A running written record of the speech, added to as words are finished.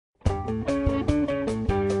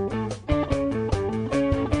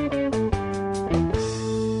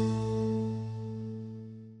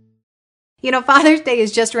You know, Father's Day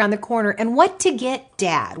is just around the corner. And what to get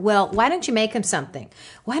Dad? Well, why don't you make him something?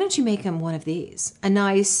 Why don't you make him one of these? A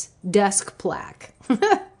nice desk plaque.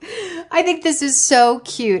 I think this is so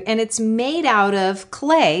cute. And it's made out of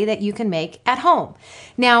clay that you can make at home.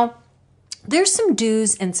 Now, there's some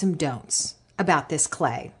do's and some don'ts about this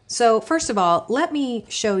clay. So first of all, let me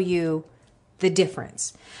show you the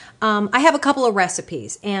difference. I have a couple of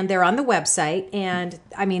recipes and they're on the website, and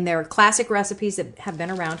I mean, they're classic recipes that have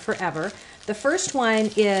been around forever. The first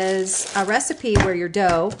one is a recipe where your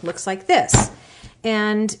dough looks like this,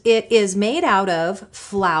 and it is made out of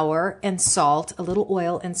flour and salt, a little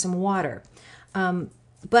oil, and some water.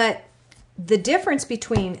 But the difference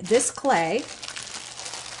between this clay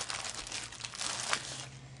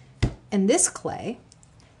and this clay,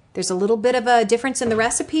 there's a little bit of a difference in the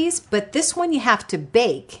recipes, but this one you have to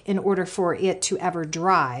bake in order for it to ever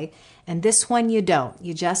dry, and this one you don't.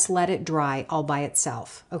 You just let it dry all by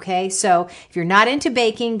itself, okay? So if you're not into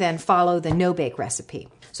baking, then follow the no-bake recipe.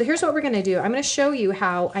 So here's what we're gonna do. I'm gonna show you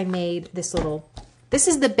how I made this this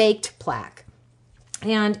is the baked plaque.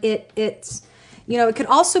 And it's, you know, it could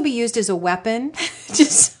also be used as a weapon,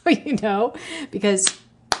 just so you know, because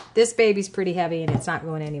this baby's pretty heavy and it's not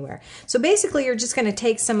going anywhere. So basically you're just gonna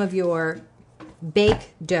take some of your bake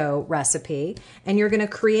dough recipe and you're gonna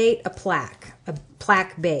create a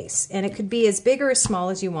plaque base. And it could be as big or as small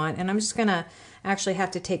as you want. And I'm just gonna actually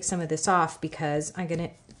have to take some of this off because I'm gonna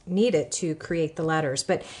need it to create the letters.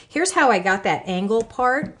 But here's how I got that angle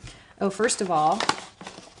part. Oh, first of all,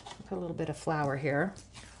 put a little bit of flour here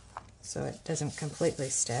so it doesn't completely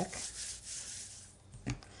stick.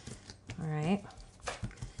 All right.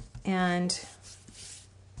 And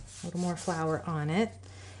a little more flour on it.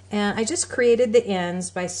 And I just created the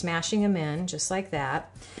ends by smashing them in, just like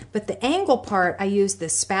that. But the angle part, I used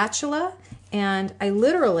this spatula, and I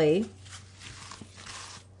literally,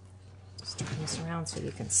 just turn this around so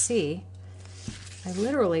you can see, I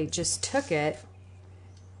literally just took it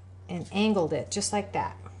and angled it, just like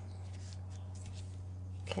that.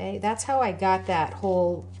 Okay, that's how I got that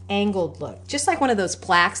whole angled look. Just like one of those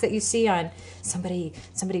plaques that you see on somebody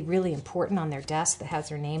really important on their desk that has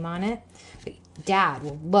their name on it. But Dad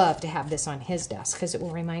will love to have this on his desk because it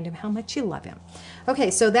will remind him how much you love him. Okay,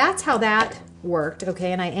 so that's how that worked,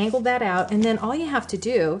 okay, and I angled that out, and then all you have to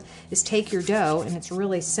do is take your dough, and it's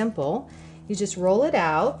really simple. You just roll it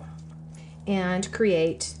out and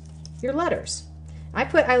create your letters. I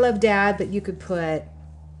put I love Dad, but you could put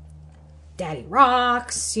Daddy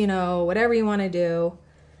rocks, you know, whatever you want to do.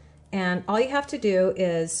 And all you have to do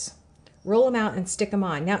is roll them out and stick them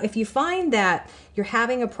on. Now, if you find that you're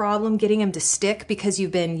having a problem getting them to stick because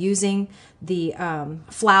you've been using the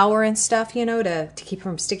flour and stuff, you know, to keep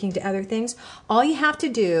from sticking to other things, all you have to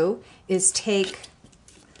do is take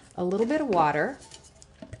a little bit of water,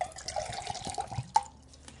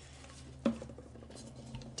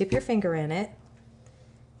 dip your finger in it,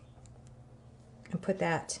 and put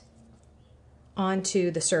that onto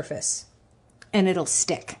the surface, and it'll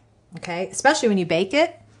stick, okay? Especially when you bake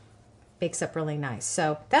it, bakes up really nice.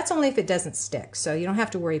 So that's only if it doesn't stick, so you don't have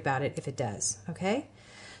to worry about it if it does, okay?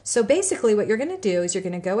 So basically what you're gonna do is you're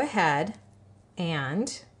gonna go ahead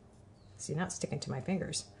and, see, not sticking to my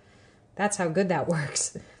fingers. That's how good that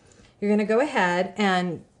works. You're gonna go ahead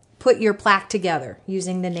and put your plaque together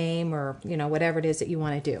using the name or, you know, whatever it is that you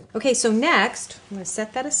wanna do. Okay, so next, I'm gonna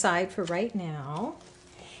set that aside for right now.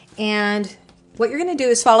 And what you're going to do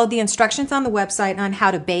is follow the instructions on the website on how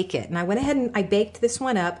to bake it. And I went ahead and I baked this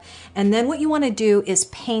one up. And then what you want to do is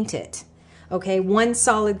paint it. Okay, one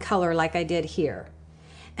solid color like I did here.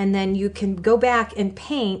 And then you can go back and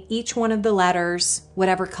paint each one of the letters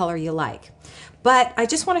whatever color you like. But I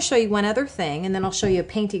just want to show you one other thing, and then I'll show you a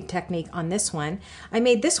painting technique on this one. I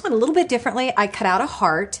made this one a little bit differently. I cut out a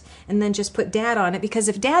heart and then just put Dad on it, because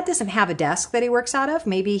if Dad doesn't have a desk that he works out of,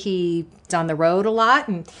 maybe he's on the road a lot,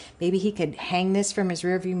 and maybe he could hang this from his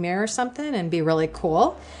rearview mirror or something and be really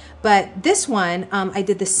cool. But this one, I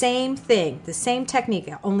did the same thing, the same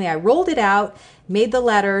technique, only I rolled it out, made the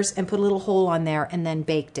letters, and put a little hole on there, and then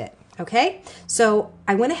baked it. Okay, so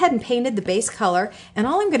I went ahead and painted the base color, and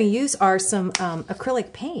all I'm going to use are some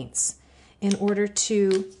acrylic paints in order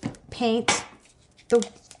to paint the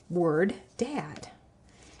word Dad.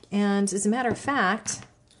 And as a matter of fact,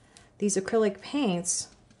 these acrylic paints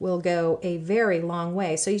will go a very long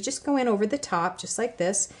way. So you just go in over the top, just like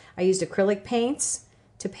this. I used acrylic paints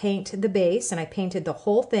to paint the base, and I painted the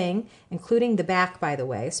whole thing, including the back, by the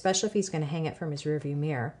way, especially if he's going to hang it from his rearview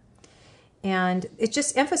mirror. And it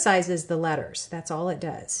just emphasizes the letters. That's all it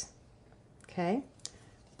does. Okay?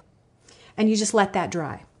 And you just let that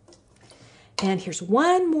dry. And here's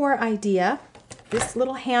one more idea this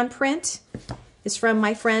little handprint is from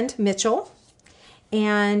my friend Mitchell.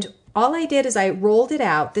 And all I did is I rolled it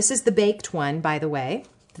out. This is the baked one, by the way.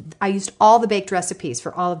 I used all the baked recipes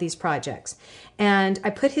for all of these projects. And I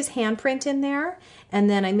put his handprint in there, and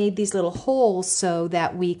then I made these little holes so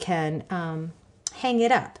that we can hang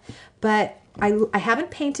it up. But I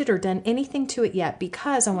haven't painted or done anything to it yet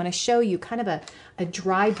because I want to show you kind of a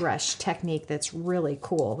dry brush technique that's really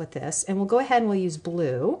cool with this. And we'll go ahead and we'll use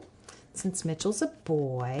blue since Mitchell's a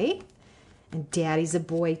boy and Daddy's a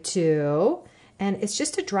boy too. And it's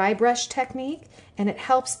just a dry brush technique, and it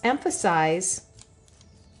helps emphasize.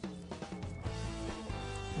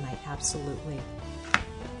 And I absolutely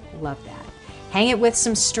love that. Hang it with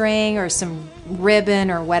some string or some ribbon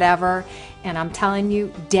or whatever. And I'm telling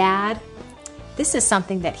you, Dad, this is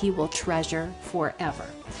something that he will treasure forever.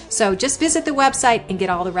 So just visit the website and get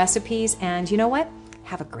all the recipes. And you know what?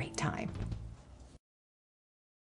 Have a great time.